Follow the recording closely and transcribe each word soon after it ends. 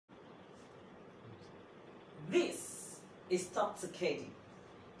This is Talk to Kedi,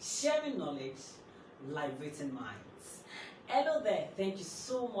 sharing knowledge, liberating minds. Hello there, thank you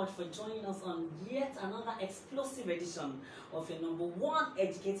so much for joining us on yet another explosive edition of your #1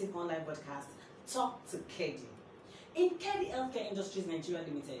 educative online podcast, Talk to Kedi. In Kedi Healthcare Industries Nigeria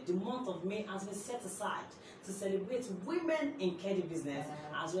Limited, the month of May has been set aside to celebrate women in Kedi business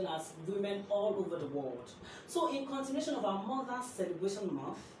as well as women all over the world. So in continuation of our Mother's Celebration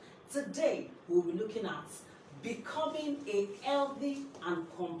Month, today we'll be looking at becoming a healthy and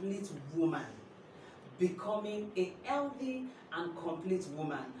complete woman. Becoming a healthy and complete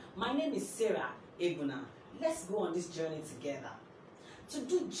woman. My name is Sarah Eguna. Let's go on this journey together. To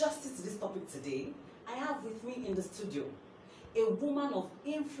do justice to this topic today, I have with me in the studio a woman of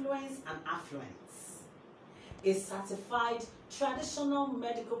influence and affluence, a certified traditional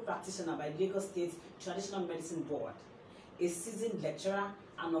medical practitioner by Lagos State Traditional Medicine Board, a seasoned lecturer,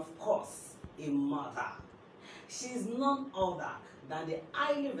 and of course, a mother. She is none other than the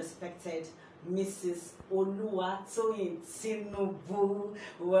highly respected Mrs. Oluwatoyin Tinubu.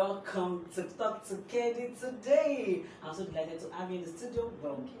 Welcome to Talk to Kedi today. I'm so delighted to have you in the studio.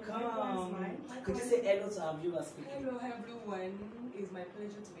 Welcome. Could you say hello to our viewers quickly? Hello everyone. It's my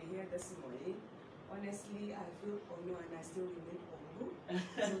pleasure to be here this morning. Honestly, I feel honored and I still remain humble.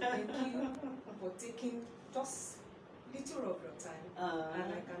 So thank you for taking just little of your time.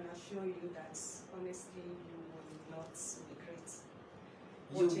 And I can assure you that honestly you will not regret.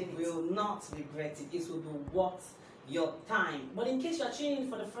 You will not regret it. It will be worth your time. But in case you are tuning in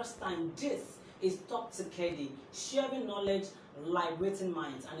for the first time, this is Talk to Kedi, sharing knowledge, liberating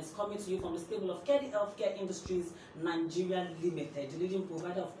minds, and it's coming to you from the stable of Kedi Healthcare Industries Nigeria Limited, the leading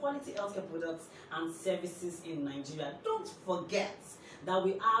provider of quality healthcare products and services in Nigeria. Don't forget that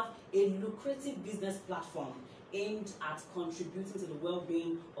we have a lucrative business platform aimed at contributing to the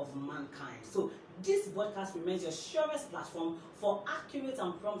well-being of mankind. So this podcast remains your surest platform for accurate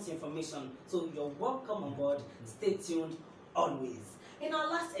and prompt information. So you're welcome on board. Stay tuned always. In our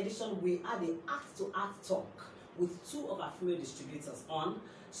last edition, we had a heart-to-heart talk with two of our female distributors on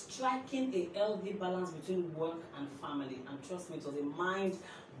striking a healthy balance between work and family. And trust me, it was a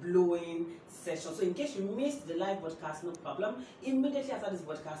mind-blowing session. So in case you missed the live broadcast, no problem. Immediately after this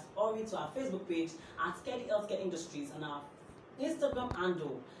broadcast, hurry to our Facebook page at Kedi Healthcare Industries and our Instagram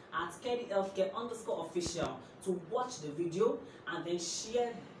handle at Kedi Healthcare_official to watch the video and then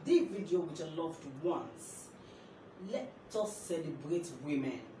share the video with your loved ones. Let us celebrate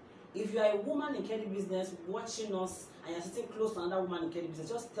women. If you are a woman in Kedi business watching us and you're sitting close to another woman in Kedi business,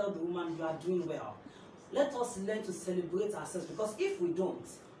 just tell the woman you are doing well. Let us learn to celebrate ourselves, because if we don't,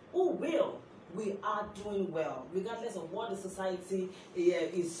 who will? We are doing well, regardless of what the society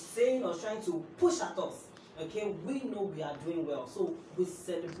is saying or trying to push at us. Okay, we know we are doing well. So we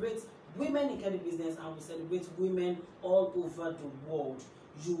celebrate women in Kedi business and we celebrate women all over the world.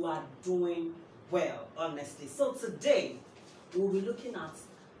 You are doing well, honestly. So today, we'll be looking at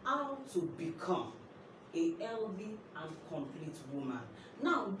how to become a healthy and complete woman.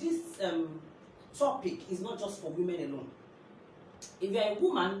 Now, this topic is not just for women alone. If you're a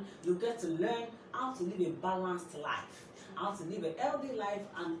woman, you get to learn how to live a balanced life, how to live a healthy life,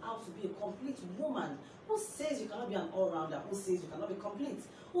 and how to be a complete woman. Who says you cannot be an all-rounder? Who says you cannot be complete?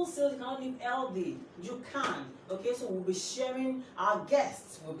 Who says you cannot live healthy? You can. Okay, so we'll be sharing, our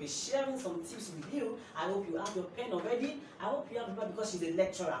guests will be sharing some tips with you. I hope you have your pen already. I hope you have it because she's a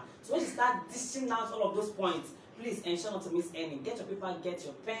lecturer. So when you start dishing out all of those points, please ensure not to miss any. Get your paper, get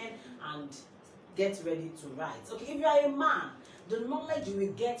your pen, and get ready to write. Okay, if you are a man, the knowledge you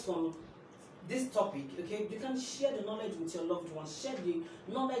will get from this topic, okay, you can share the knowledge with your loved ones, share the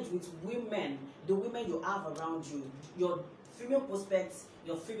knowledge with women, the women you have around you, your female prospects,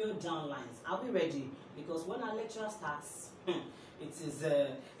 your female downlines. Are we ready? Because when our lecture starts,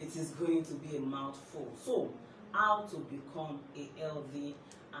 it is going to be a mouthful. So, how to become a healthy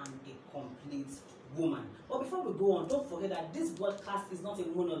and a complete woman. But before we go on, don't forget that this broadcast is not a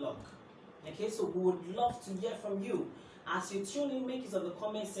monologue. Okay, so we would love to hear from you. As you tune in, make use of the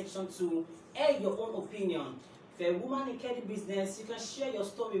comment section to air your own opinion. If you're a woman in Kedi business, you can share your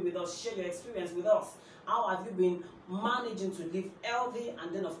story with us, share your experience with us. How have you been managing to live healthy?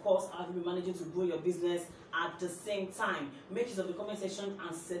 And then, of course, how have you been managing to grow your business at the same time? Make use of the comment section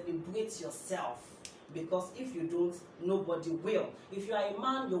and celebrate yourself. Because if you don't, nobody will. If you are a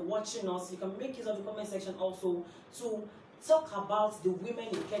man, you're watching us, you can make use of the comment section also to talk about the women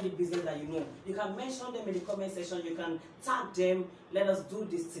in Kedi business that you know. You can mention them in the comment section. You can tag them. Let us do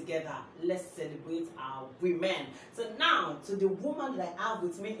this together. Let's celebrate our women. So now, to the woman that I have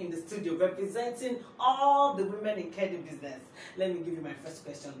with me in the studio, representing all the women in Kedi business. Let me give you my first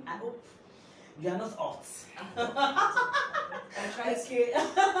question. I hope You are not hot. I try Okay,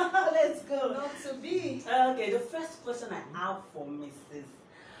 let's go. not to be. Okay, the first question I have for Mrs.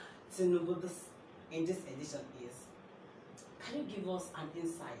 Tinubu in this edition is, can you give us an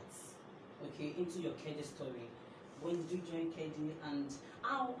insight, okay, into your KEDI story? When did you join KEDI, and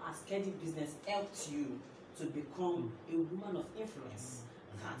how has KEDI business helped you to become a woman of influence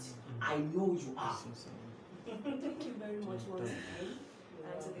that I know you are? Thank you very much once again.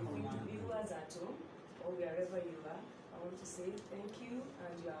 And to the viewers at home or wherever you are, I want to say thank you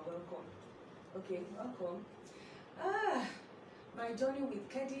and you are welcome. Okay, welcome. My journey with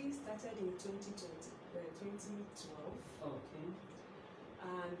KEDI started in 2012. Okay.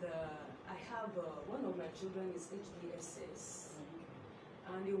 And I have one of my children is HBSS.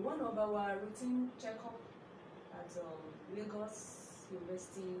 And in one of our routine checkup at Lagos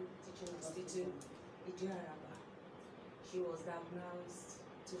University Teaching Institute, Ijiaraba, she was diagnosed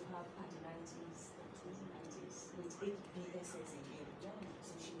to have adenitis with HBSS again.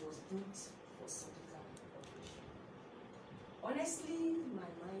 So she was booked for surgical operation. Honestly, my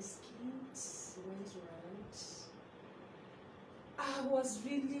mind skimmed, went around. I was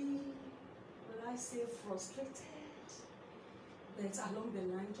really, will I say, frustrated. But along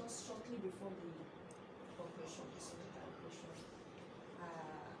the line, just shortly before the operation, the surgical operation,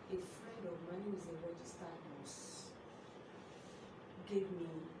 a friend of mine who is a registered nurse gave me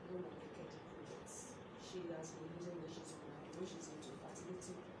one of the KEDI products. She has been using it, she's on her own, she's into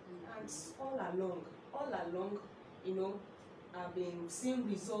fertility. And all along, you know, I've been seeing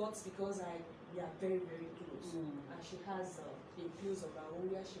results because we are very, very close. And she has a place of her own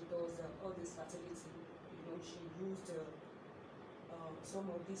where she does all this fertility. You know, she used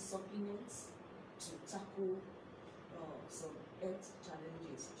some of these supplements to tackle some health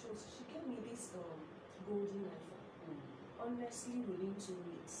challenges. So she gave me this golden knife. Honestly, within 2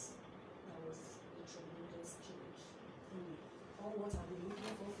 weeks, that was a tremendous change. All what I've been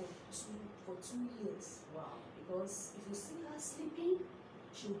looking for 2 years. Wow. Because if you see her sleeping,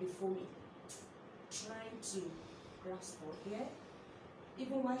 she'll be foaming, trying to grasp for air.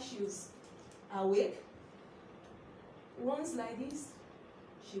 Even while she's awake, once like this,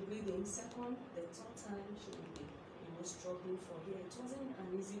 she breathed in. Second, the third time, she will be, struggling for air. It wasn't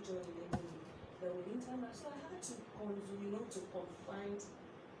an easy journey anyway. But within time, so I had to, to confide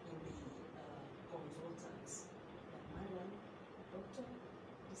in the consultants. Like, madam, doctor,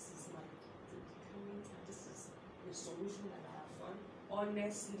 this is my predicament, and this is the solution that I have found.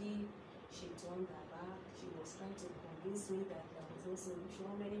 Honestly, she turned her back. She was trying to convince me that there was no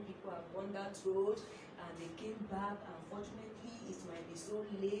solution. Many people have gone that road and they came back. Unfortunately, it might be so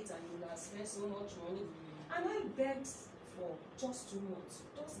late and you will have spent so much money. And I begged for just 2 months.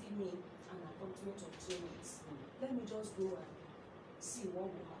 Just give me an appointment of 2 months. Let me just go and see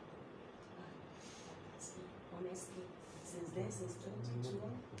what will happen. And honestly, since then, since 2012,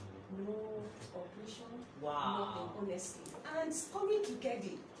 no operation, nothing, honestly. And coming to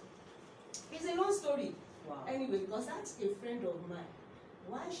KEDI, it's a long story. Wow. Anyway, because that's a friend of mine.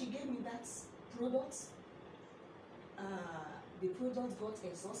 Why she gave me that product, the product got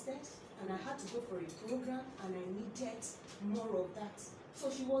exhausted and I had to go for a program and I needed more of that. So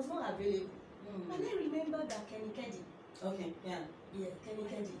she was not available. And I remember that KEDI. Okay, yeah. Yeah, KEDI.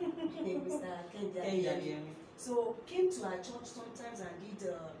 Mr. Kenya. So came to our church sometimes and did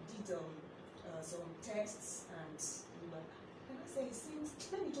some texts and I said,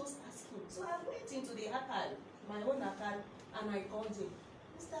 let me just ask him. So I went into the archive, my own archive, and I called him.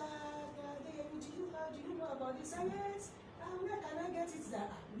 Mr. Do you know about this? And yes, where can I get it?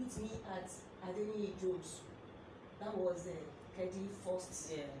 That meet me at Adeni Jones. That was KEDI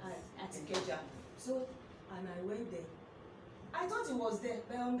first at Ikeja. So, and I went there. I thought it was there,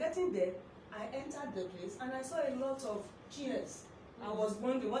 but on getting there, I entered the place and I saw a lot of chairs. I was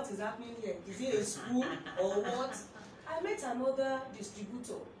wondering what is happening here. Is it a school or what? I met another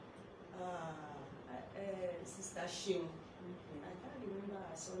distributor, Sister Shim. I can't remember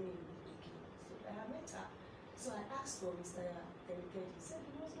her surname. So I met her. So I asked for Mr. Kedi. He said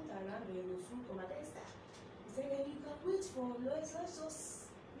he wasn't around, but he will soon come. He said, you can wait for Lois. Let's just,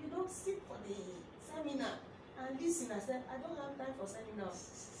 sit for the seminar and listen. I said, I don't have time for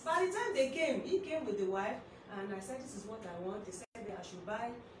seminars. By the time they came, he came with the wife, and I said, this is what I want. They said that I should buy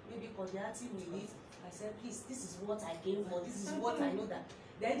maybe cordiality with it. I said, please, this is what I came for. This is what I know that.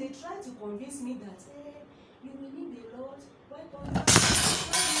 Then they tried to convince me that, you will need a lot. Why don't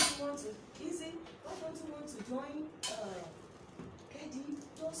you want to join KEDI?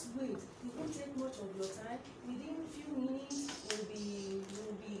 Just wait. It won't take much of your time. Within a few minutes, will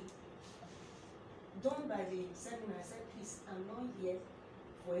be done by the seminar. I said, please, I'm not here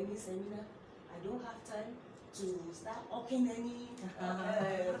for any seminar. I don't have time to start hawking any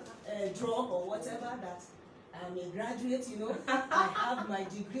drug or whatever that I'm a graduate, you know. I have my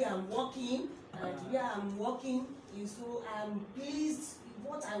degree, I'm working, and where I'm working, so I'm pleased.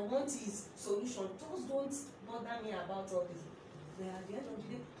 What I want is solution. Just don't bother me about all this. But at the end of the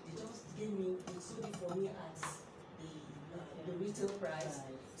day, they just gave me, they sold it for me at the retail price.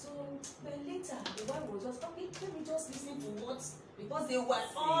 So, but later, the wife was just, okay, let me just listen to what, because they were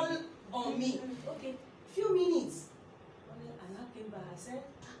all on me. Okay, few minutes. And I came back, I said,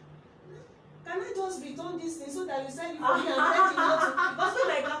 can I just return this thing so that you sell it for me and let you know to, because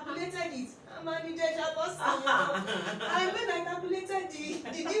when I calculated it, I'm an individual person, you know. And when I calculated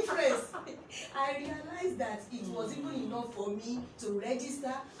the difference, I realized that it was even enough for me to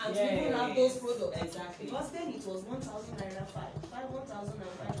register and to even have those products. Exactly. Because then it was 1,000 naira,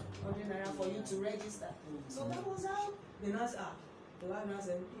 1,500 naira for you to register. So that was how the nurse, the wife now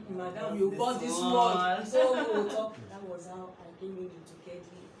said, Madam, you bought this one. So we will talk. That was how I came into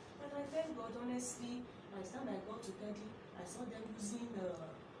Kedi. And I thank God, honestly, by the time I got to Kedi, I saw them using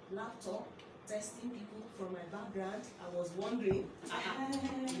laptop, testing people from my background. I was wondering,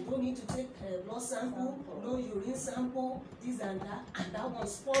 you don't need to take blood sample, no urine sample, this and that. And that one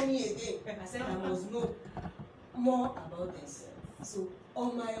spun me again. I said I must know more about this. So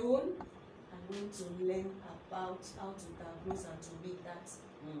on my own, I'm going to learn about how to diagnose and to make that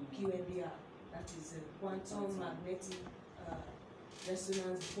QMBR, that is a quantum magnetic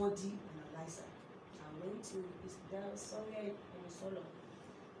resonance body analyzer. I went to somewhere in Solo,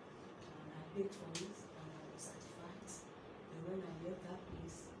 and I paid for it, and I was certified. And when I left that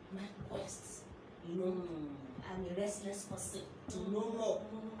place, my quest, you know, I'm a restless person to know more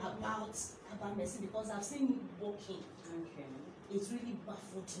about medicine, because I've seen it working. Okay. It really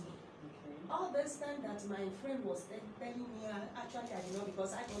baffled me. Okay. All this time that my friend was telling me, actually I did not,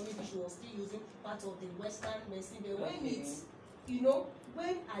 because I thought maybe she was still using part of the Western medicine. But when it's, you know,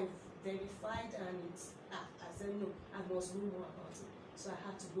 when I verified and it's, I said no, I must know more about it. So I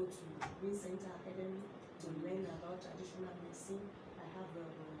had to go to Green Center Academy to learn about traditional medicine. I have a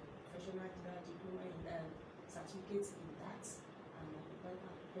professional diploma in certificate in that, and I became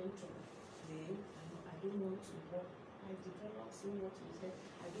acupuncture. Then I don't want to work. I developed so much respect.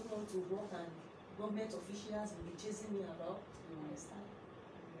 I don't want to work and government officials will be chasing me about. I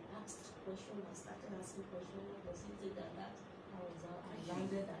asked questions, I started asking questions, what does it take and that? How was how I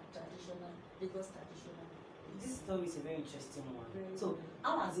landed at traditional, Lagos traditional. This story is a very interesting one. Very So, good.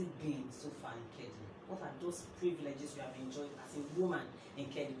 how has it been so far in Kedi? What are those privileges you have enjoyed as a woman in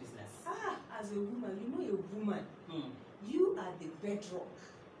Kedi business? As a woman, you know, a woman, you are the bedrock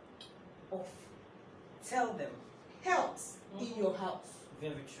of Tell them. health in your house.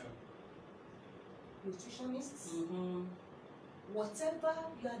 Very true. Nutritionists, whatever,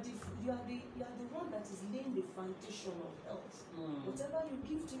 you are the one that is laying the foundation of health. Whatever you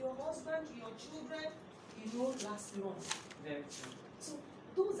give to your husband, to your children, you know, lasts long. Very true. So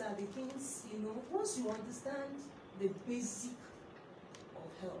those are the things, you know, once you understand the basic of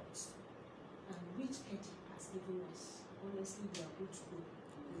health and which Kedi has given us, honestly, we are good to go.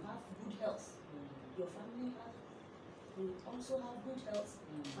 You have good health. Your family will also have good health,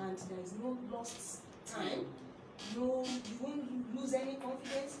 and there is no lost time. No, you won't lose any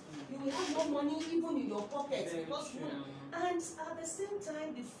confidence. You will have more money even in your pocket. Very Because true. and at the same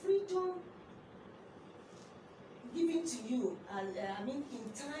time, the freedom given to you, I mean,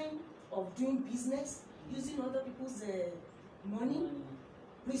 in time of doing business, using other people's money,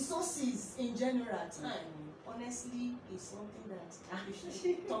 resources in general, time, honestly, is something that you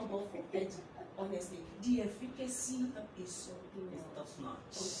should thumb off for Kedi. Honestly, the efficacy is something It's else. top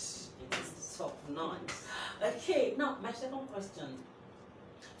notch. It is top notch. Okay, now my second question.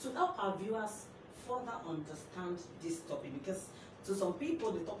 To help our viewers further understand this topic, because to some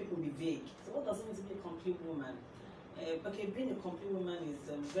people the topic will be vague. So what does it mean to be a complete woman? Okay, being a complete woman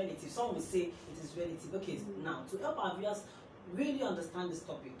is relative. Some will say it is relative. Okay, now to help our viewers really understand this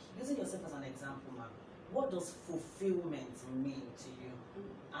topic, using yourself as an example, ma'am, what does fulfillment mean to you?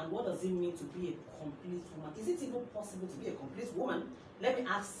 And what does it mean to be a complete woman? Is it even possible to be a complete woman? Let me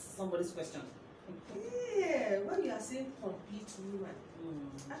ask somebody this question. Yeah, when you are saying complete woman,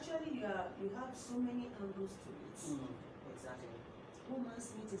 actually you have so many angles to it. Exactly.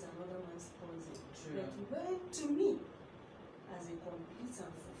 Woman's meat is another man's poison. True. But when, to me, as a complete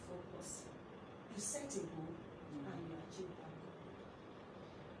and fulfilled person, you set a goal and you achieve that goal.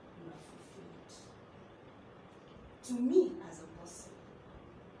 You are fulfilled. To me, as a person,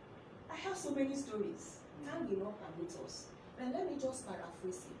 I have so many stories. Time will not permit us. But let me just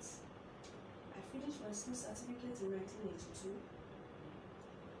paraphrase it. I finished my school certificate in 1982.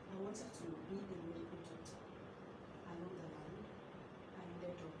 I wanted to be a medical doctor. Along the line, I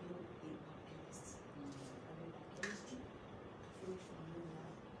ended up being a biochemist. I went biochemistry, finished from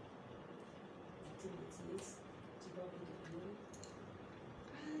UNI, 1988, to God be the glory.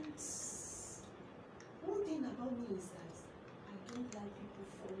 And one thing about me is that I don't like people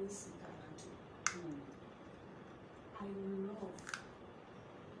falling sick around me. I love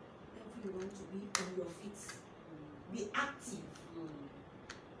everyone to be on your feet, be active.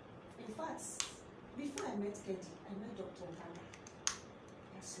 In fact, before I met Kedi, I met Dr. Ghana.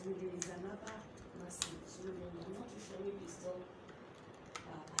 So there is another massive, so I'm not too sure if he's still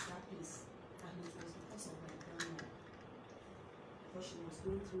at that place. And it was because of my grandma. Because she was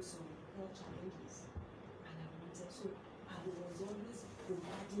going through some health challenges. And I wanted, so I was always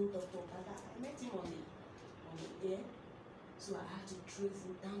bombarding Dr. Ghana. I met him on the air. So I had to trace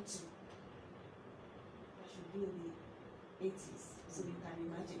him down to, I should be in the 80s. So you can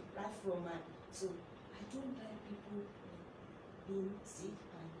imagine, right from my, so I don't like people being sick,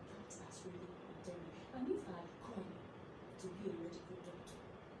 and that has really affected me. And if I had come to be a medical doctor,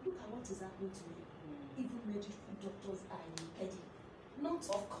 look at what is happening to me. Even medical doctors are in Kedi. Not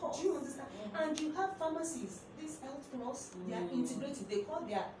of course. Do you understand? And you have pharmacies, this Health Plus, they are integrated. They call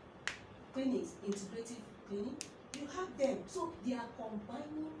their clinics integrative clinic. You have them. So they are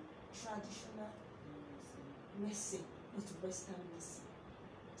combining traditional medicine with Western medicine.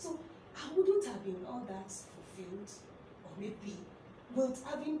 So I wouldn't have been all that fulfilled, or maybe with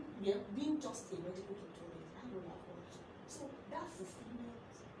having being just a medical doctor, I would have also. So that fulfillment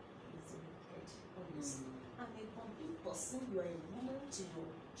is in Kedi, honestly. And a complete person, you are a woman to your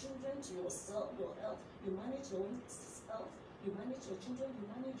children, to yourself, your health. You manage your own health, you manage your children,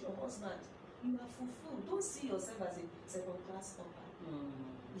 you manage your husband. You are fulfilled. Don't see yourself as a second-class stopper.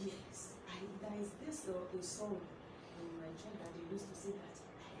 Yes. There is this a song in my church that they used to say that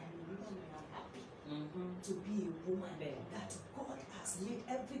I am a woman and I'm happy to be a woman. That God has made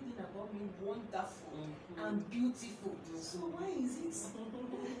everything about me wonderful and beautiful. So why is it?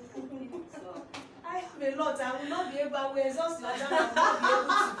 I have a lot. I will not be able to exhaust your time. I will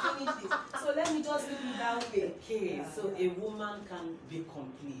not be able to finish this. So let me just leave it that way. Okay, so a woman can be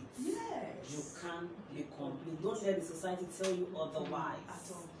complete. Yes. You can be complete. Don't let the society tell you otherwise.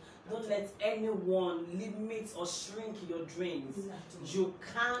 At all. Don't let anyone limit or shrink your dreams. You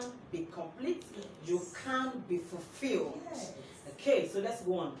can be complete. Yes. You can be fulfilled. Yes. Okay, so let's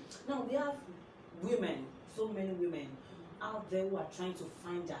go on. Now we have women, so many women out there who are trying to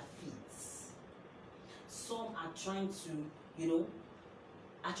find their feet. Some are trying to,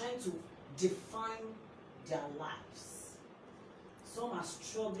 define their lives. Some are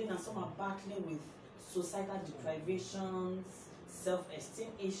struggling and some are battling with societal deprivations,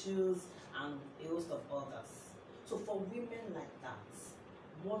 self-esteem issues, and a host of others. So for women like that,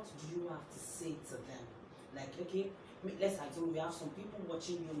 what do you have to say to them? Like, okay, let's assume we have some people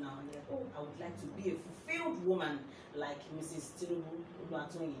watching you now and they're like, oh, I would like to be a fulfilled woman like Mrs. Tinubu,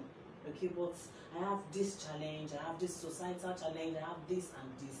 Oluwatoyin. Okay, but I have this challenge, I have this societal challenge, I have this and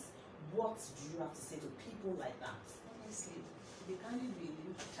this. What do you have to say to people like that? Honestly, they can't be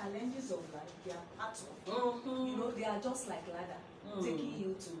challenges of life, they are part of. You know, they are just like ladder, taking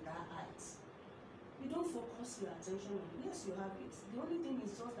you to that height. You don't focus your attention on it. Yes, you have it. The only thing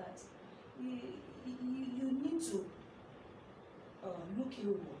is just that you need to look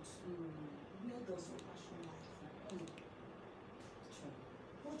inward. Where does your passion lie?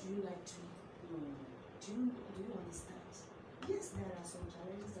 What do you like to eat? Do you understand? Yes, there are some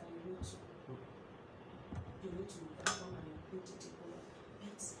challenges that you need to overcome and you need to take over.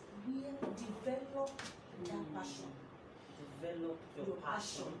 But develop that passion. Develop your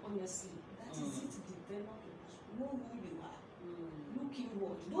passion. Honestly, that is it. Develop your passion. Know who you are. Look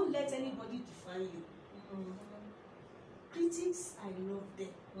inward. Don't let anybody define you. Critics, I love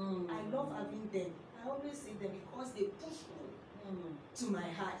them. I love having them. I always say them because they push me to my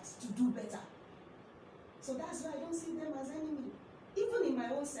heart to do better. So that's why I don't see them as enemy. Even in my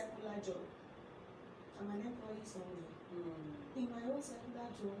own secular job, I'm an employee somewhere. In my own secular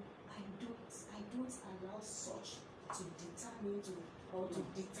job, I don't allow such to determine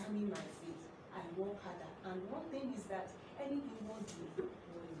my faith. I work harder. And one thing is that anything you want to do,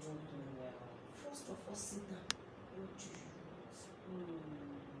 first of all, sit down. What do you want?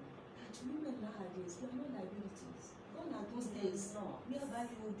 And women nowadays, we are not liabilities. Gone are those days whereby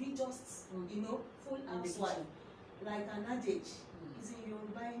you will be just, full housewife. Like an adage, is in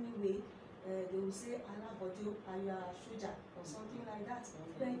Yoruba anyway, they will say, Alabodio, Aya Shoja, or something like that.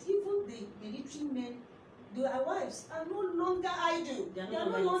 But even the military men, their wives are no longer idle. They are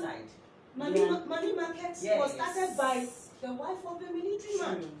no longer inside. Money market was started by the wife of a military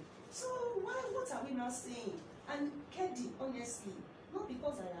man. what are we not saying? And Kedi, honestly, not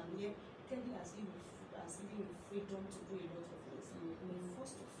because I am here, Kedi has given you freedom to do a lot of things.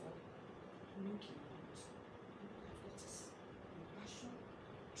 First of all, look inward. Look at what is your passion.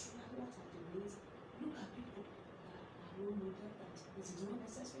 Try what are the ways. Look at people that are role model, that it is not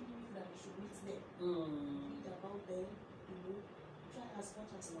necessarily you that you should meet them. Read about them, try as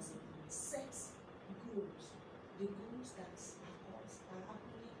much as possible. Set goals. The goals that are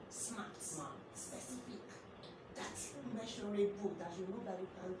actually smart, specific, that's measurable, that you know that you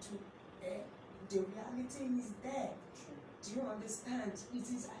can do. The reality is there. Do you understand? It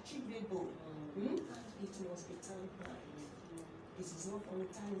is achievable. And it must be time bound. It is not for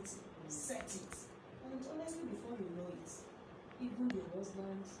eternity. Set it. And honestly, before you know it, even your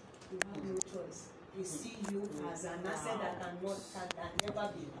husband, you have no choice. They see you as an asset that can never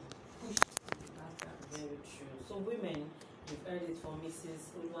be pushed. Very true. So women, you've heard it from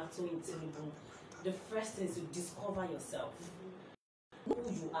Mrs. Oluwatoyin Tinubu. The first thing is to discover yourself. Know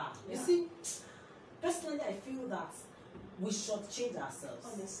who you are. You see, personally, I feel that we should change ourselves.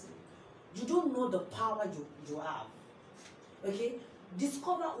 Honestly. You don't know the power you have. Okay?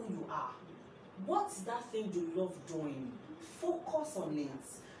 Discover who you are. What's that thing you love doing? Focus on it.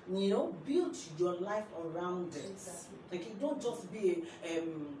 Build your life around it. Exactly. Okay, don't just be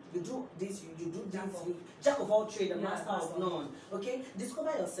you do this, you do that. Jack of all trades, the master of none. Okay,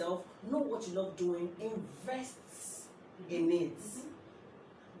 discover yourself. Know what you love doing. Invest in it.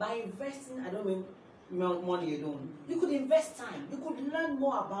 By investing, I don't mean money alone. You could invest time. You could learn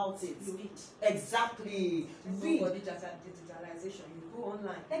more about it. You read. Exactly. Read. For digitalization, you go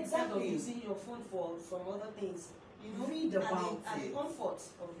online. Exactly. Instead of using your phone for some other things. Read about it. And the comfort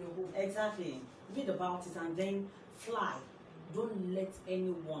of your home. Exactly. Read about it and then fly. Don't let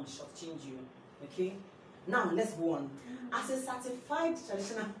anyone shortchange you. Okay? Now let's go on. As a certified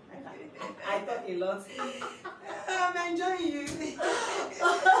traditional, I thought a lot. I'm enjoying you.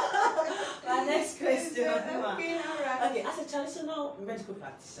 My next question. Okay, all right. Okay, as a traditional medical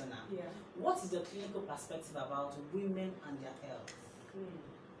practitioner, what is your clinical perspective about women and their health? Women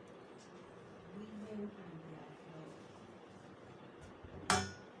and their health.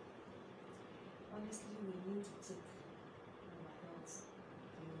 Honestly, we need to take our health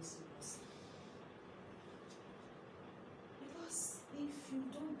very seriously. Because if you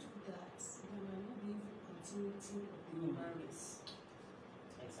don't do that, there might not be continuity of the human race.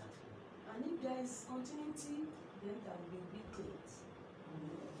 Exactly. And if there is continuity, then there will be weaklings.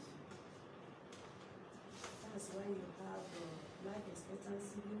 That's why you have life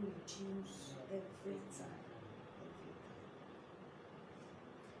expectancy being reduced every time.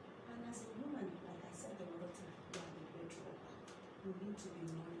 And as a woman, like I said the other time, you are the bedrock. You need to be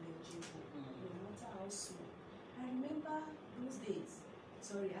knowledgeable, no matter how small. I remember those days,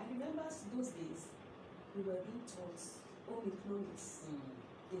 we were being taught home economics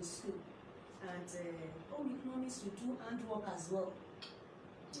in school. And home economics, we do handwork as well.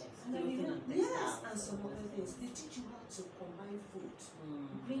 Yes, and some other things. They teach you how to combine food,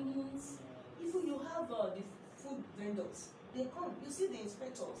 greens. Even you have the food vendors, they come. You see the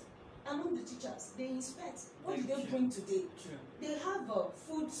inspectors among the teachers. They inspect. What did they bring today? They have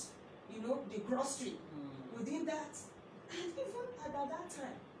food, the grocery within that. And even at that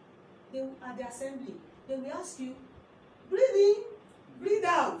time, at the assembly, they will ask you, breathe in, breathe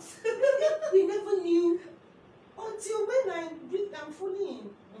out. We never knew until when I'm fully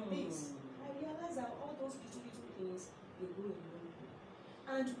in this. I realized that all those little things, they go in one way.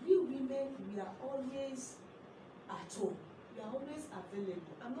 And we women, we are always at home. We are always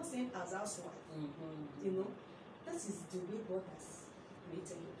available. I'm not saying as housewife. That is the way God has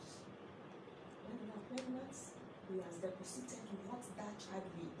created us. When we are pregnant, He has deposited what that child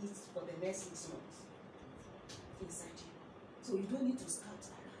will eat for the next 6 months inside you. So you don't need to scout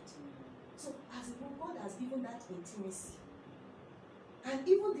around. So as a woman, God has given that intimacy. And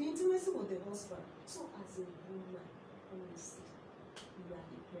even the intimacy with the husband. So as a woman, honestly, you are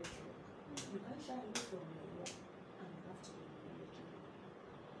the bedrock. You can't shy away from your work and you have to be knowledgeable.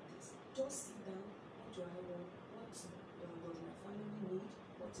 Just sit down, what do I want? What does my family need?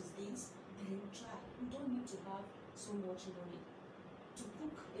 What is this? Then try. You don't need to have so much money. To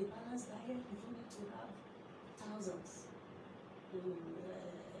cook a balanced diet, you don't need to have thousands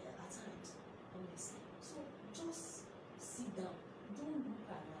at times, honestly. So just sit down. Don't look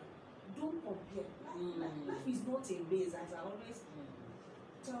around. Don't compare. Life is not a race, as I always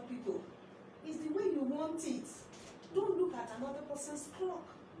tell people. It's the way you want it. Don't look at another person's clock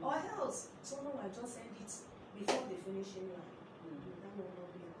or else someone will just end it before the finishing line. That will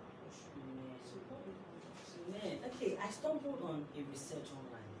not be our question. Okay, I stumbled on a research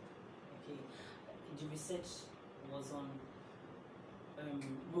online. Okay, the research was on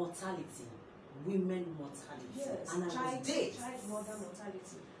mortality, women mortality, Yes, and I was dazed. Child mother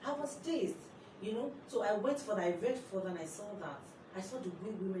mortality. I was dazed, you know. So I went further, I read further, and I saw the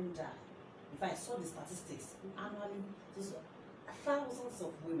way women die. In fact, I saw the statistics annually, just thousands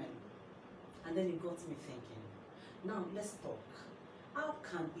of women, and then it got me thinking. Now let's talk. How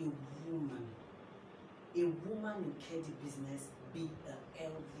can a woman in Kedi business be a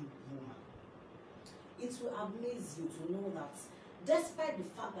healthy woman? It will amaze you to know that despite the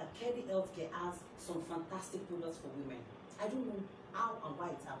fact that Kedi Healthcare has some fantastic products for women, I don't know how and why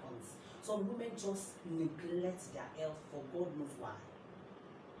it happens. Some women just neglect their health for God knows why.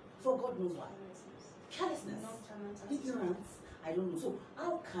 For God knows why. Carelessness. Ignorance. I don't know. So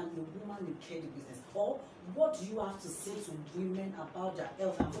how can a woman in Kedi business, or what do you have to say to women about their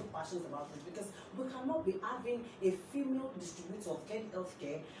health? I'm so passionate about this because we cannot be having a female distributor of Kedi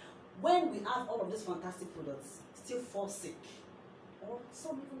Healthcare when we have all of these fantastic products still fall sick, or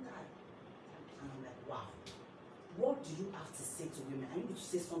some even die. And I'm like, wow. What do you have to say to women? I need you to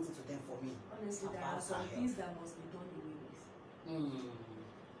say something to them for me. Honestly, there are some things that must be done away with.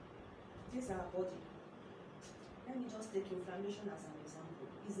 This is our body. Let me just take inflammation as an example.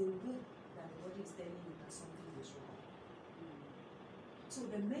 It's a way that the body is telling you that something is wrong. So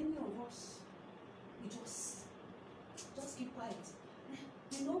the many of us, we just keep quiet.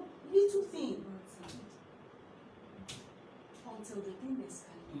 You know, little thing until the thing escalates.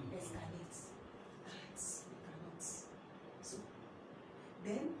 We cannot. So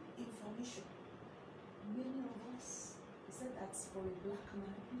then information. Many of us, he said that's for a black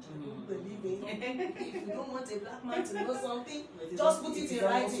man, which I don't believe in. If you don't want a black man to know something, just put it in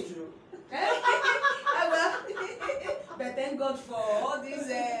writing. But thank God for all these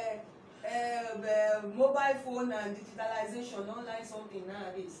mobile phone and digitalization, online something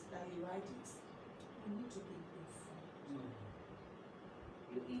nowadays, that you write it. You need to be informed.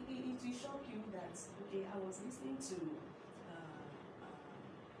 It will shock you that, okay, I was listening to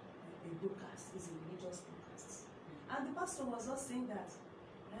a broadcast, is a religious broadcast, and the pastor was just saying that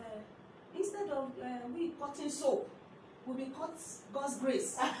instead of we cutting soap, we be cut God's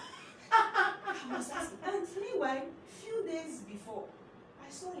grace. I was asking, and meanwhile, few days before, I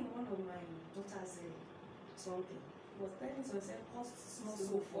saw in one of my daughter's something. He was telling herself, cost small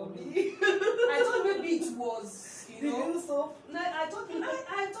soap for me. I thought maybe it was, you know, soap. No, I thought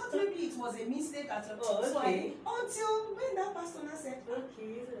maybe it was a mistake at all. Oh, okay. So until when that pastor said,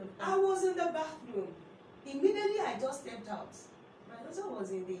 okay, I was in the bathroom. Immediately I just stepped out. My daughter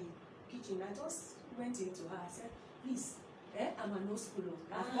was in the kitchen. I just went into her. I said, please, I'm a nose school.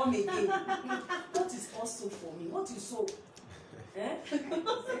 I've come again. What is also for me? What is soap? I said,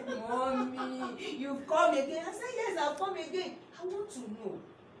 Mommy, you've come again. I said, yes, I've come again. I want to know.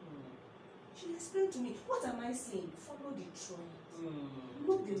 She explained to me, what am I saying? Follow the trend.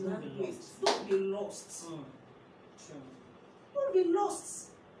 Know the language. Don't be lost. Don't be lost.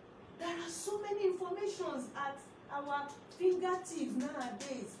 There are so many informations at our fingertips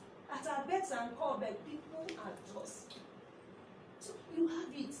nowadays, at our beck and call, but people are just. So you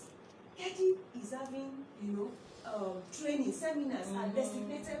have it. Kedi is having, you know, training seminars at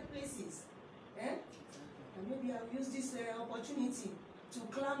designated places. And maybe I'll use this opportunity to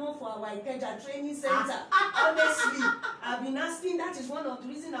clamor for our Ikeja training center. Honestly, I've been asking. That is one of the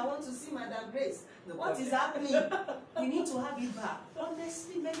reasons I want to see Madam Grace. What is happening? We need to have it back.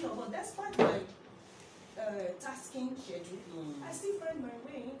 Honestly, many of us, despite my tasking schedule, I still find my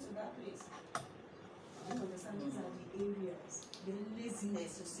way into that place. I don't understand. These are the areas. The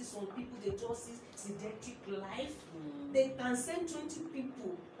laziness. You see some people, they just see sedentary life. They can send 20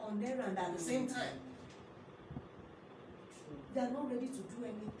 people on errand at the same time. They are not ready to do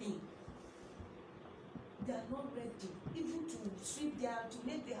anything. They are not ready even to sweep to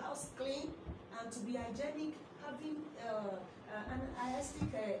make the house clean and to be hygienic, having an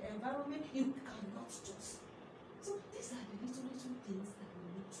artistic environment. You cannot just. So these are the little things that we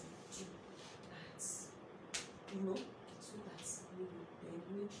need to do. That's, you know, so that we will then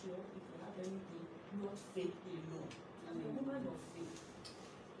make sure if you have anything, not faith alone. I'm a woman of faith.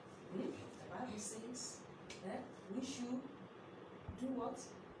 The Bible says we should do what?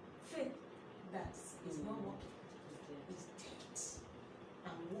 Faith that is not working. Is dead.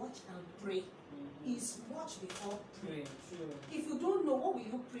 And watch and pray. Is watch before pray. If you don't know, what will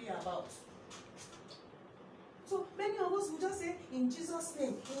you pray about? So many of us will just say, in Jesus'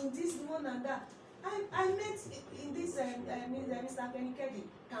 name, in this one and that. I met in this Mr. Kedi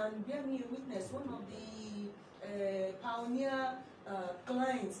can bear me a witness. One of the pioneer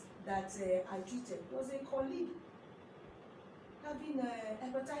clients that I treated was a colleague having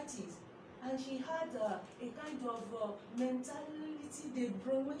hepatitis, and she had a kind of mentality. They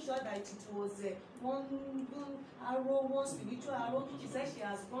make sure that it was one arrow, one spiritual arrow. She said she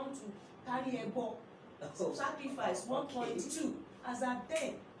has gone to carry a ball, sacrifice 1.2 as at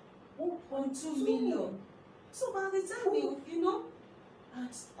then 1.2 million. So by the time you know,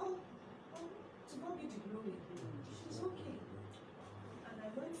 and to God be the glory, she's okay. And I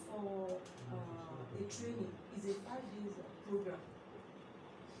went for a training. It's a 5 days program.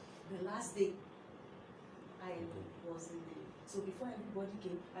 The last day, I was in the. So before everybody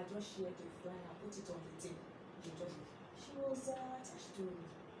came, I just shared the flyer, put it on the table. She was attached to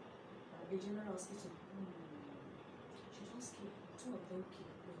a general hospital. She just came. 2 of them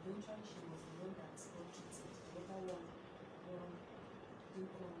came. Eventually, she was the one that got treated. The other one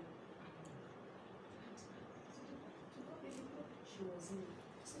didn't come. She was in.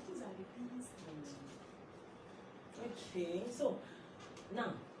 So these are the things. Okay, so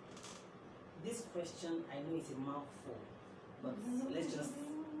now this question, I know it's a mouthful, but let's just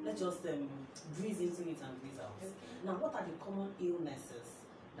breeze into it and breeze out. Okay. Now, what are the common illnesses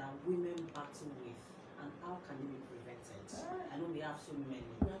that women battle with, and how can they be prevented? I know we have so many,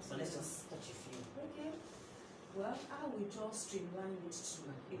 so let's just touch a few. Okay. Well, I will just streamline it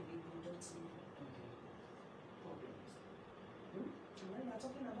to a reproductive problems. And when we are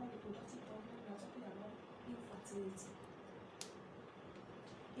talking about reproductive problems, we are talking about infertility.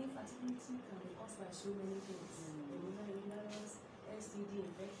 Infertility can be caused by so many things. Hormonal imbalance, STD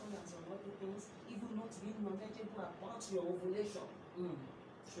infection, and some other things, even not being knowledgeable about your ovulation.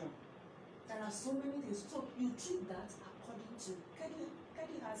 Sure. There are so many things. So you treat that according to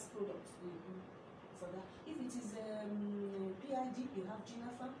Kedi has products for that. If it is PID, you have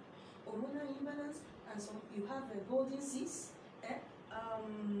Ginafa, hormonal imbalance, and some you have golden cysts.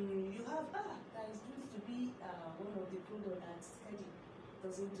 You have that is going to be one of the products that Kedi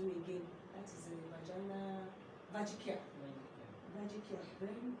doesn't do again. That is Vagicare. Vagicare,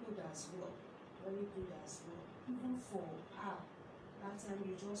 very good as well. Very good as well. Even for that time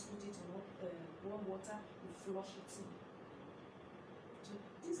you just put it in warm water, you flush it in. So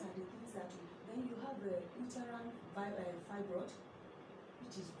these are the things that then you have the uterine fibroid,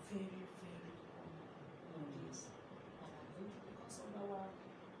 which is very, very common nowadays. And I think because of our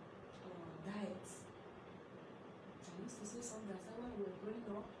diet. I used to say something that when we were growing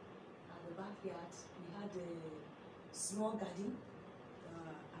up at the backyard, we had a small garden.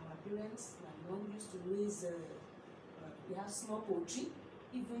 Our parents, my mom used to raise, we have small poultry,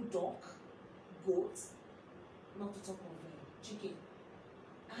 even duck, goat, not to talk of chicken.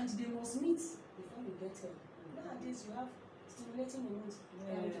 And they must meet before you get here. Nowadays you have stimulating hormones.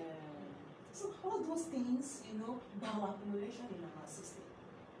 So all those things, bioaccumulation in our system.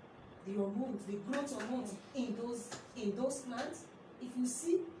 The hormones, the growth hormones in those plants. If you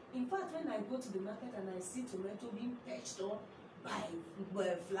see, in fact, when I go to the market and I see tomato being patched up by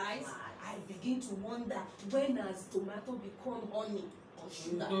flies, I begin to wonder, when has tomato become honey or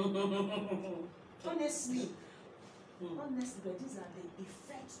sugar? Honestly, but these are the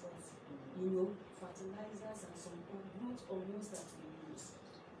effects of fertilizers and some growth hormones that we use.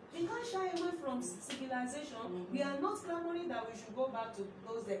 We can't shy away from civilization. We are not clamoring that we should go back to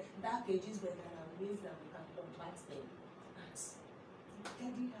those dark ages, but there are ways that we can combat them. And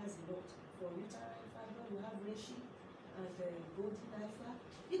Kedi has a lot. For uterine fiber, you have reishi and golden IFA.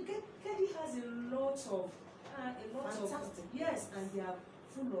 Kedi has a lot of Fantastic. Yes, and they are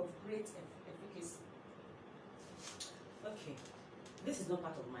full of great efficacy. Okay, this is not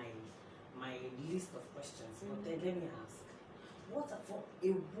part of my list of questions, but then let me ask: what for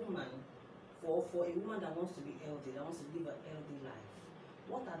a woman that wants to be healthy, that wants to live a healthy life?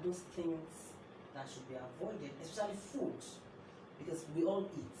 What are those things that should be avoided, especially food, because we all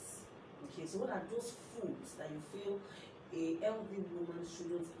eat? Okay, so what are those foods that you feel a healthy woman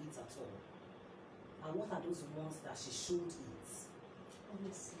shouldn't eat at all? And what are those ones that she should eat?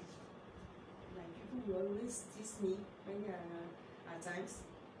 Honestly, like people will always tease me when they are at times.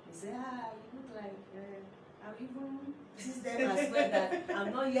 They say, you look like I'll even tease them as well that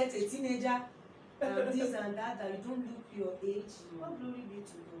I'm not yet a teenager, this and that you don't look your age. All glory be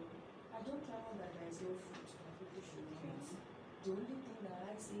to God. I don't travel that there is no food that people should eat. The only thing that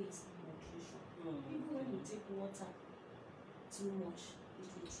I say is nutrition. Even when you take water too much, it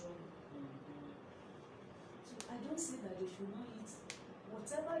will trouble. So I don't say that they should not eat.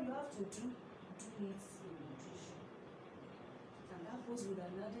 Whatever you have to do it in nutrition. And that goes with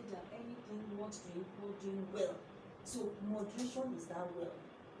an adage that anything worth doing well. So moderation is that well.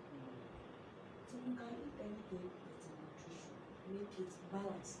 So you can eat anything with nutrition. Make it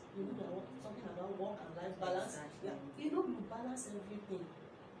balanced. You know, talking about work and life balance. Exactly. Yeah. You balance everything.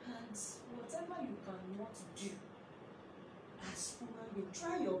 And what You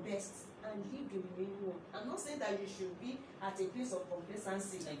try your best and leave the remaining one. I'm not saying that you should be at a place of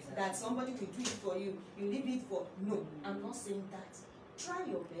complacency, that somebody will do it for you, you leave it for. No, I'm not saying that. Try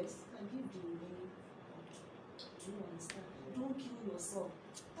your best and leave the remaining one. Do you understand? Don't kill yourself.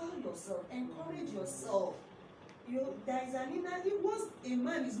 Tell yourself, encourage yourself. There is an inner, once a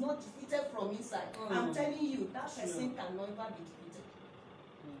man is not defeated from inside, I'm telling you, that person can never be defeated.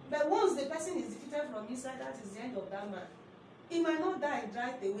 But once the person is defeated from inside, that is the end of that man. He might not die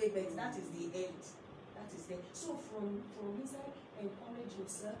right away, but that is the end. That is the end. So from inside, encourage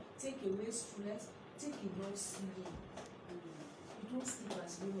yourself, take away stress, take enough sleep. You don't sleep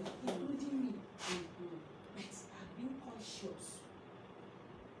as women, including me. But I've been conscious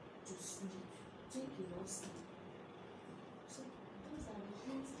to sleep, take enough sleep. So those are the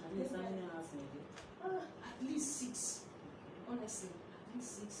things that at least 6. Honestly, at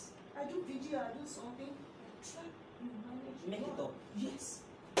least 6. I do video, I do something, I try. Make it up. Yes.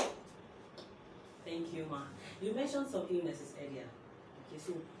 Thank you, ma. You mentioned some illnesses earlier. Okay,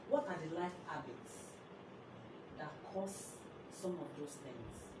 so what are the life habits that cause some of those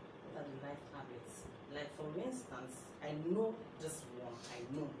things? What are the life habits? Like, for instance, I know this one. I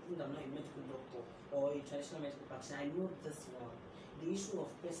know, even though I'm not a medical doctor or a traditional medical practitioner, I know this one. The issue of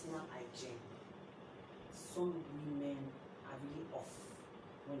personal hygiene. Some women are really off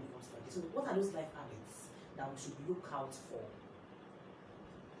when it comes to it. So what are those life habits that we should look out for?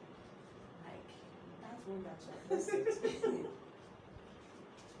 Like that one that you just said.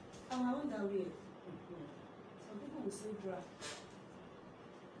 Our underwear. Some people will say bra.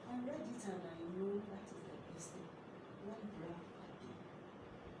 I read it and I know that is the best thing. One bra a day.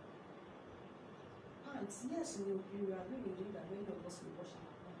 Pants, yes, you agree with me that many of us will wash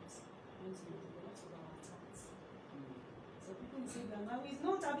our pants. Once we do a lot of our pants. So people say that now it's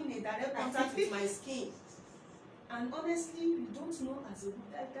not having a direct contact with my skin. And honestly, we don't know as a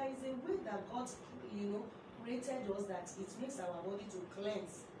that there is a way that God, created us that it makes our body to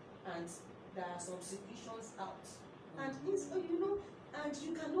cleanse, and there are some secretions out. And it's, and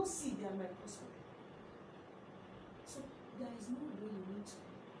you cannot see their microscope. So there is no way you need to.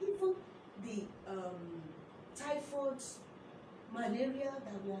 Even the typhoid, malaria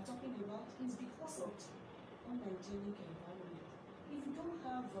that we are talking about is because of unhygienic environment. If you don't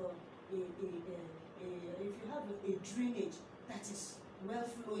have if you have a drainage that is well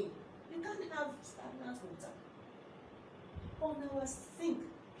flowing, you can't have stagnant water. On our sink,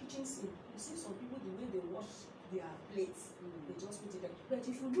 kitchen sink, you see some people, the way they wash their plates, they just put it there. But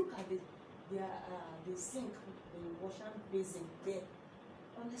if you look at the sink, the wash hand basin there,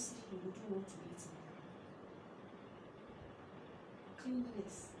 honestly, you wouldn't want to eat in there.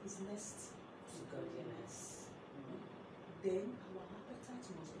 Cleanliness is next to godliness. Then our appetite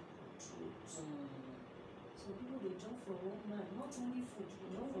must be controlled. So people, they jump from one man, not only food, they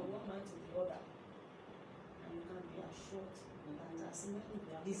jump from one man to the other. And you can be assured that as many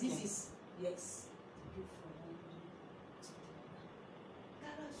diseases, yes, they go from one man to the other.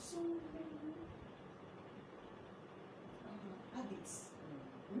 There are so many habits.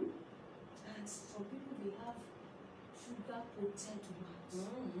 And some people, they have sugar potent mouths.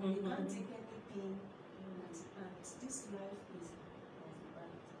 They can't take anything. And this life is of the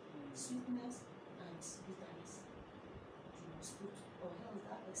bad. Sweetness and bitterness. You must put, or else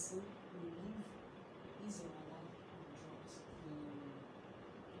that person will live his or her life on drugs.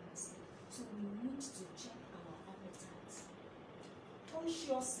 So we need to check our appetites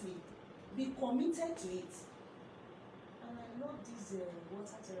consciously, be committed to it. And I love this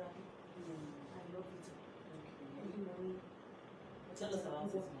water therapy. I love it. Every morning. Tell us about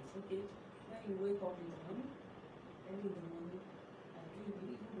it. Okay. When you wake up in the morning, early in the morning, I do it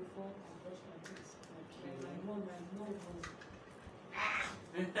even before I brush my teeth. Like my mom,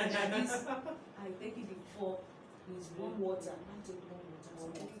 I take it before it's warm water. I take warm water.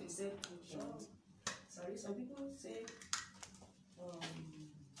 Some people they say, some people say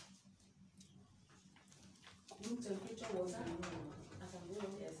room temperature water. I can go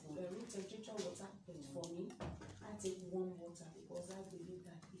on room temperature water, but for me, I take warm water because I believe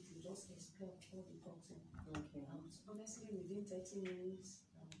that it will just expel all the toxin. Honestly, within 30 minutes,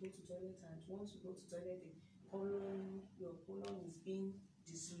 I'll go to toilet, and once you go to toilet, your colon is being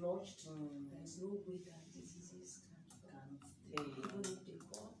dislodged. There is no way that diseases can stay. Even if they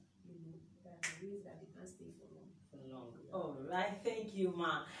come, there are ways that they can stay for long. All right, thank you,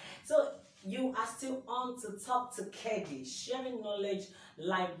 ma. So you are still on to Talk to Kedi, sharing knowledge,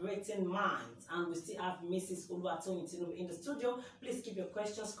 liberating minds, and we still have Mrs. Oluwatoyin Tinubu in the studio. Please keep your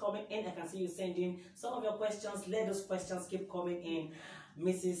questions coming in. I can see you sending some of your questions. Let those questions keep coming in.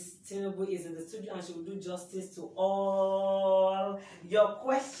 Mrs. Tinubu is in the studio and she will do justice to all your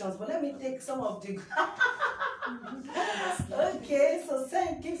questions. But let me take some of the... Okay, so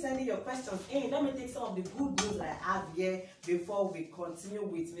keep sending your questions in. Let me take some of the good news I have here before we continue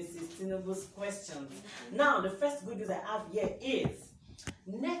with Mrs. Tinubu's questions. Now, the first good news I have here is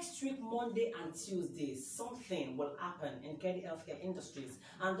next week, Monday and Tuesday, something will happen in Kedi Healthcare Industries,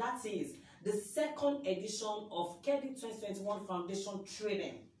 and that is the second edition of Kedi 2021 Foundation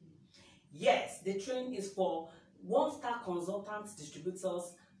Training. Yes, the training is for 1-star consultant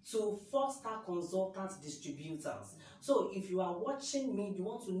distributors to 4-star consultant distributors. So if you are watching me, you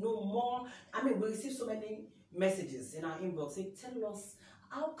want to know more, I mean, we receive so many messages in our inbox. Say, tell us,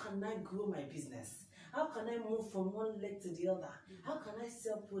 how can I grow my business? How can I move from one leg to the other? How can I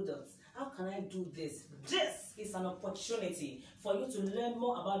sell products? How can I do this? This is an opportunity for you to learn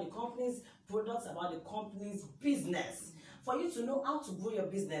more about the company's products, about the company's business, for you to know how to grow your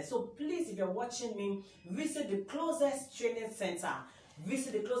business. So please, if you're watching me, visit the closest training center.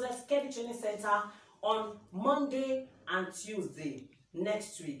 Visit the closest Kedi training center on Monday and Tuesday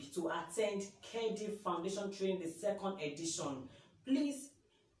next week to attend Kedi Foundation Training, the second edition. Please,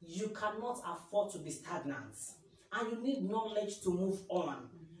 you cannot afford to be stagnant, and you need knowledge to move on.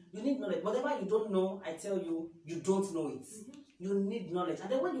 You need knowledge. Whatever you don't know, I tell you, you don't know it. You need knowledge.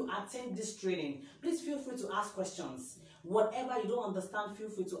 And then when you attend this training, please feel free to ask questions. Whatever you don't understand, feel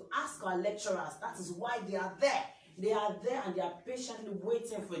free to ask our lecturers. That is why they are there. They are there and they are patiently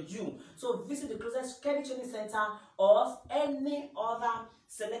waiting for you. So visit the closest Kedi Training Center or any other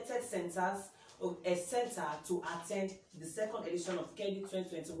selected centers or a center to attend the second edition of Kedi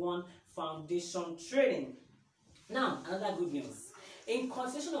 2021 Foundation Training. Now, another good news. In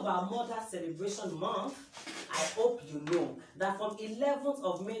consideration of our Mother Celebration Month, I hope you know that from 11th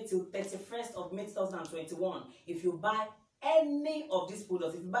of May till 31st of May 2021, if you buy any of these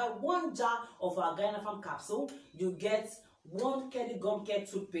products, if you buy 1 jar of our Ghana Farm capsule, you get 1 Kedi Gum Care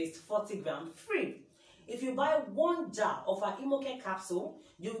toothpaste 40 grams free. If you buy 1 jar of our Imoke capsule,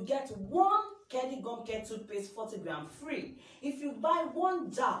 you get 1 Kedi Gum Care toothpaste 40 grams free. If you buy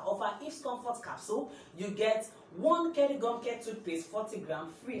 1 jar of our If's Comfort capsule, you get 1 Kedi Gum Care toothpaste 40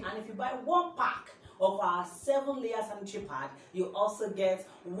 grams free. And if you buy 1 pack of our 7-layer sanitary pad, you also get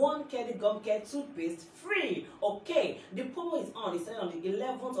 1 Kedi Gum Care toothpaste free. Okay, the promo is on. It's starting on the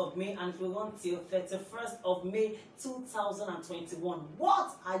 11th of May and it will run till 31st of May 2021.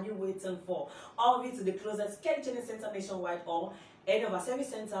 What are you waiting for? Hurry to the closest Kedi Training Center nationwide or any of our service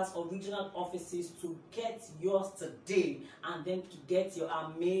centers or regional offices to get yours today and then to get your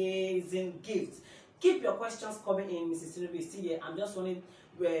amazing gift. Keep your questions coming in. Mrs. Tinubu is still here. I'm just wanting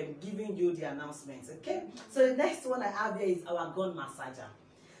giving you the announcements. Okay, so the next one I have here is our gun massager.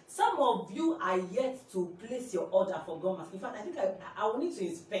 Some of you are yet to place your order for gun massage. In fact, I think I will need to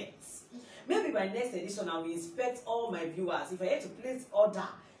inspect. Maybe by next edition I will inspect all my viewers. If I have to place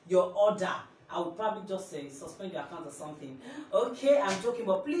your order, I will probably just suspend your account or something. Okay, I'm joking,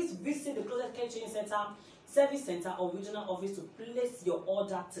 but please visit the closest Kedi Training Center, service center or regional office to place your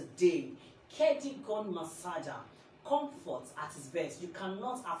order today. Kedi Gun Massager, comfort at its best. You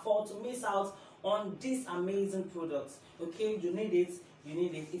cannot afford to miss out on this amazing product. Okay, you need it. You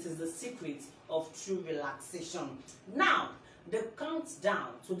need it. It is the secret of true relaxation. Now, the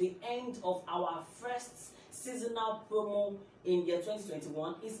countdown to the end of our first seasonal promo in year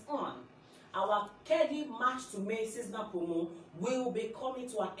 2021 is on. Our Kedi March to May seasonal promo will be coming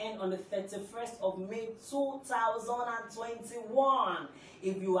to an end on the 31st of May 2021.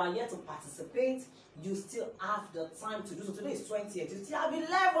 If you are yet to participate, you still have the time to do so. Today is 20th. You still have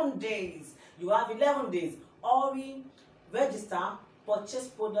 11 days. You have 11 days. Hurry, register, purchase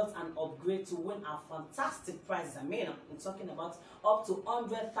products and upgrade to win our fantastic prizes. I mean, I'm talking about up to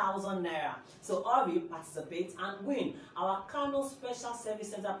 100,000 naira. So hurry, participate and win. Our Kano Special Service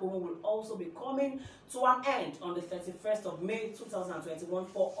Center promo will also be coming to an end on the 31st of May 2021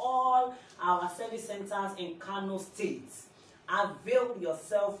 for all our service centers in Kano State. Avail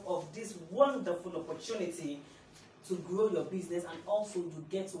yourself of this wonderful opportunity to grow your business and also you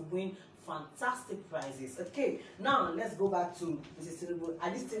get to win fantastic prizes. Okay, now let's go back to Mrs. Tinubu. Are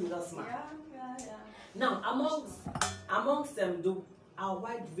you still with us, ma'am? Yeah. Now, amongst them, our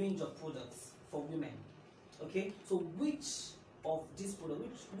wide range of products for women. Okay, so which of these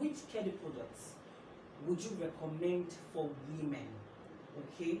products, which Kedi products would you recommend for women?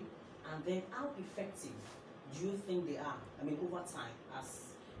 Okay, and then how effective do you think they are? I mean, over time as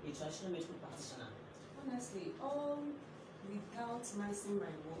a traditional medical practitioner. Honestly, without mincing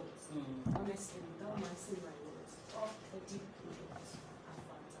my words, all Kedi products are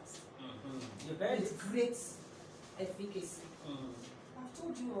fantastic. You're very with great efficacy. Are I've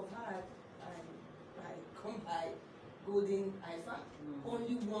told you of how I come by golden IFA,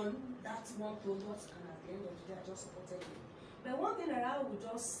 only that one product, and at the end of the day, I just supported it. But one thing that I would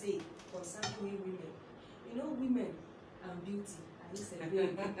just say concerning women, you know, women and beauty, I used to say,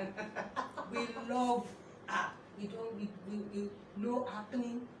 we love we no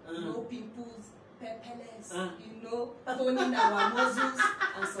acne, no pimples, pepperless, you know, toning our muscles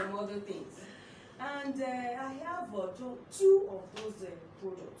and some other things. And I have two of those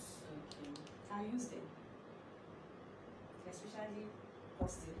products. I use them, especially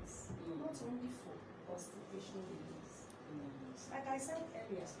hostels, not only for constipation release. Like I said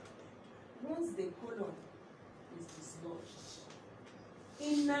earlier, once the colon is dislodged,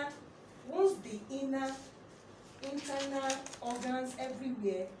 once the internal organs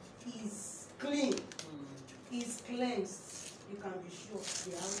everywhere is clean, is cleansed, you can be sure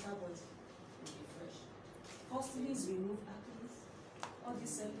the outer body will be fresh. Hostels remove acne, all the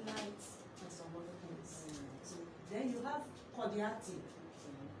cellulites, and some other things. So then you have Cordiative.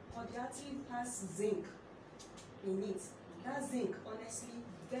 Cordiative has zinc in it. That zinc, honestly,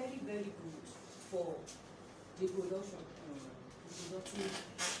 very, very good for the production, the productive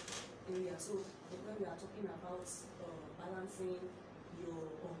area. So when we are talking about balancing your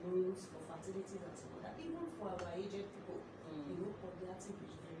hormones for fertility and so on, that even for our aged people, you know, Cordiative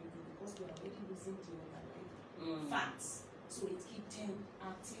is very good because we are already losing the underlying fats. So it keeps them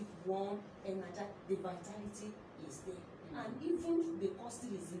active, warm, energetic. The vitality is there. And even the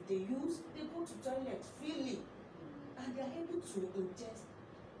costlies, if they go to toilet freely, and they are able to ingest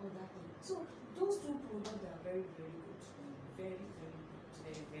other things. So those two products are very, very good. Very, very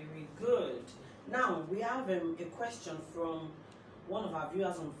good. Very, very good. Now we have a question from one of our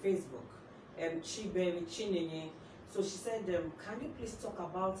viewers on Facebook, Chiberi Chinenye. So she said, can you please talk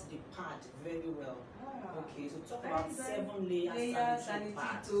about the pad very well? Okay, so talk about 7 layers sanitary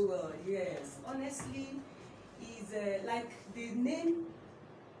pad. Well, yes. Honestly, is like the name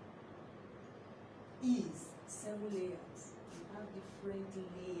is 7 layers. You have different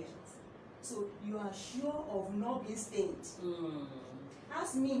layers, so you are sure of not being stained.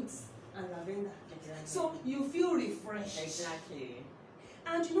 As mint and lavender. Exactly. So you feel refreshed. Exactly.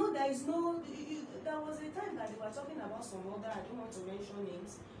 And you know, there was a time that they were talking about some other, I don't want to mention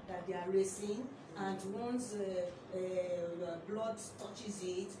names, that they are racing, and once your blood touches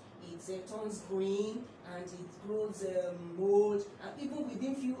it, it turns green and it grows mold, and even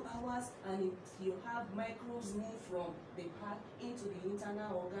within few hours, and you have microbes move from the pad into the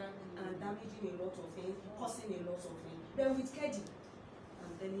internal organ and damaging a lot of things, causing a lot of things. Then with Kedi,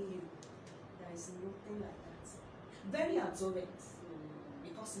 I'm telling you, there is nothing like that. Very absorbent,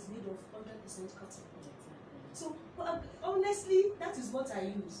 because it's made of 100% cotton. So honestly, that is what I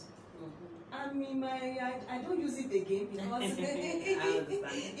use. I mean, I don't use it again because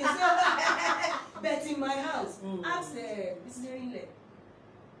it's not. But in my house, ask Bisneri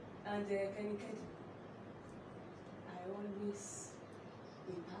and Kenny Kedi, I always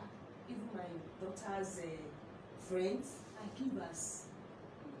even my daughter's friends, I give as,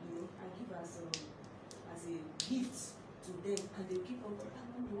 you know, I give as a gift to them, and they keep on going,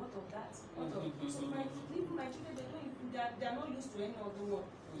 Mommy, what of that? What of so even my children, they are not used to any other one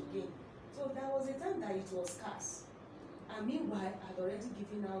again. So there was a time that it was scarce, and meanwhile I had already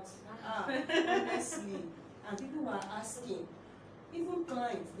given out honestly, and people were asking, even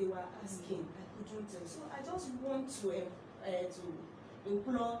clients, they were asking, I couldn't tell. So I just want to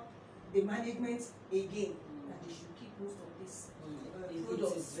implore the management again that they should keep most of this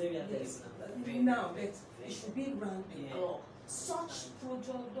products. It is very available. Now, but it should be round the clock. Such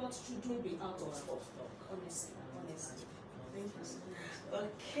products shouldn't be out of stock. Honestly. Thank you so much.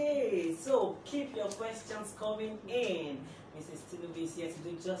 Okay, so keep your questions coming in. Mrs. Tinubu is here to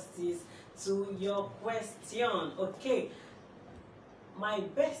do justice to your question. Okay, my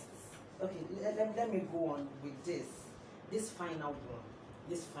best. Okay, let me go on with this final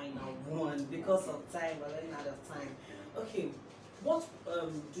one because of time. We're running out of time. Okay, what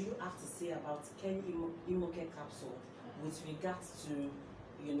do you have to say about Ken Imoke capsule with regards to,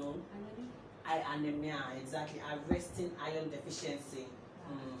 you know, anemia, exactly, arresting iron deficiency?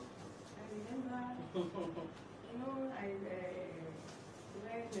 I remember, you know,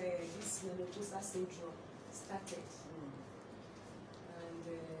 when this menopausal syndrome started, and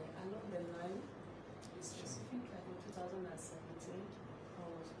along the line, specific, I think 2017, I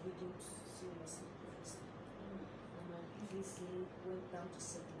was bleeding seriously, and my PVC went down to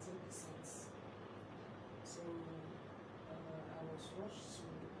 17%. So I was rushed to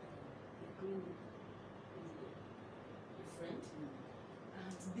the clinic with a friend,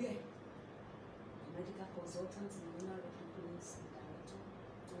 and there, the medical consultant, the owner of the clinic, the director,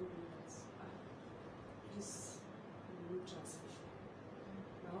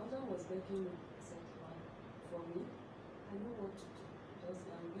 begging me. I said, "Why? For me, I know what to do. Just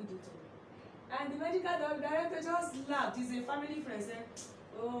read it all." And the medical director just laughed. He's a family friend. Said,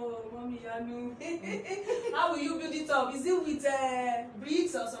 "Oh, mommy, Yanu, how will you build it up? Is it with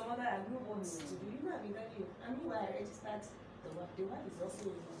bricks or some other? I know what to do. You know, I've been telling you. I mean, why I registered the wife. The wife is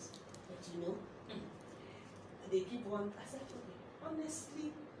also a nurse, but you know, they keep on." I said, "Okay,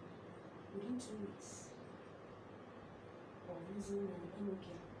 honestly, within 2 weeks of using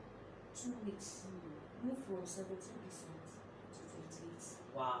NOK, 2 weeks, move from 17% to 28.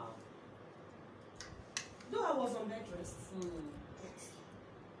 Wow. Though I was on bed rest,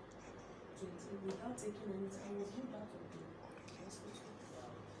 without taking anything, I was moved out of the hospital.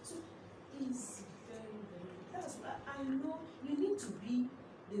 So it's very, very. That's why I know you need to be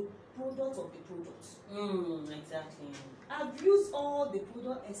the product of the product. Exactly. I've used all the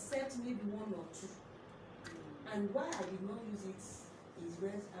product except maybe 1 or 2. And why I did not use it is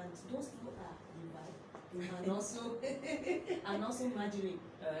rest, and those two are and also margarine.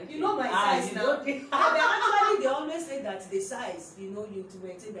 You know my size now. They always say that the size, you know, you to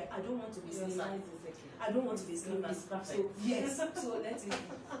maintain that. I don't want to be slimmer. I don't want to be slimmer. So yes, so let's it.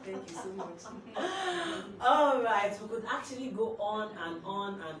 Thank you so much. All right, we could actually go on and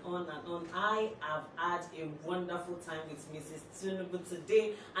on and on and on. I have had a wonderful time with Mrs. Tinubu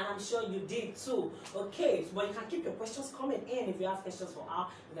today, and I'm sure you did too. Okay, but you can keep your questions coming in. If you have questions for her,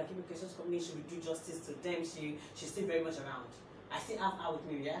 you can keep your questions coming in. She will do justice to them. She's still very much around. I still have her with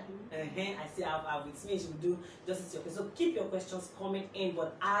me, yeah? I still have her with me. She will do justice to your questions. So keep your questions coming in,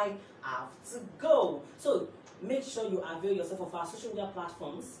 but I have to go. So make sure you avail yourself of our social media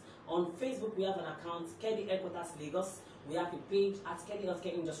platforms. On Facebook, we have an account, Kedi Headquarters Lagos. We have a page at Kedi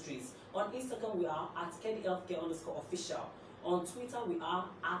Healthcare Industries. On Instagram, we are at Kedi Healthcare_official. On Twitter, we are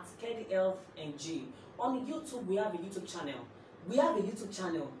at Kedi Health NG. On YouTube, we have a YouTube channel.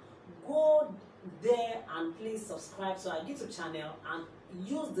 Go there and please subscribe to our YouTube channel and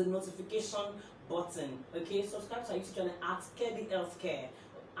use the notification button. Okay, subscribe to our YouTube channel at Kedi Healthcare,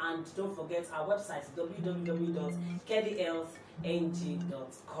 and don't forget our website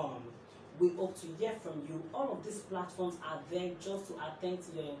www.kedihealthng.com. We hope to hear from you. All of these platforms are there just to attend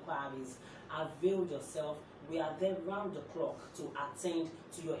to your inquiries. Avail yourself. We are there round the clock to attend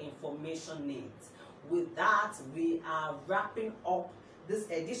to your information needs. With that, we are wrapping up this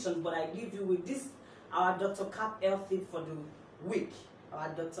edition, but I leave you with this, our Dr. Cap Health tip for the week. Our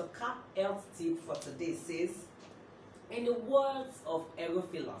Dr. Cap Health tip for today says, in the words of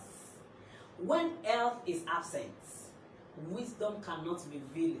Herophilus, when health is absent, wisdom cannot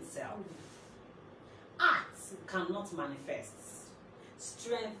reveal itself. Art cannot manifest.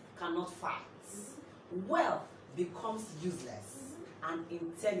 Strength cannot fight. Wealth becomes useless, and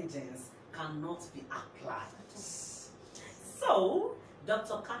intelligence cannot be applied. So,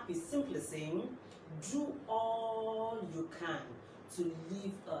 Dr. Cap is simply saying, do all you can to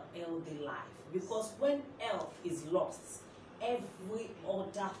live a healthy life. Because when health is lost, every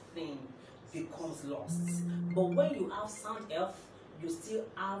other thing becomes lost. But when you have sound health, you still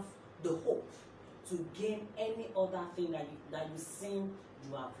have the hope to gain any other thing that you seem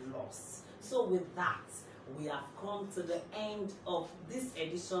you have lost. So with that, we have come to the end of this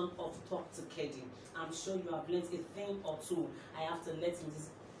edition of Talk to Kedi. I'm sure you have learned a thing or two. I have to let Mrs.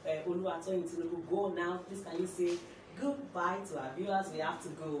 Oluwatoyin Tinubu go now. Please, can you say goodbye to our viewers? We have to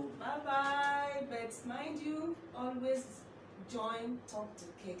go. Bye-bye. But mind you, always join Talk to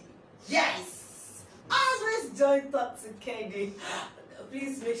Kedi. Yes! Always join Talk to Kedi.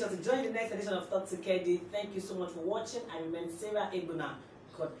 Please make sure to join the next edition of Talk to Kedi. Thank you so much for watching. I remain Sarah Ebuna.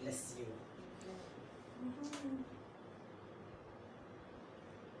 God bless you.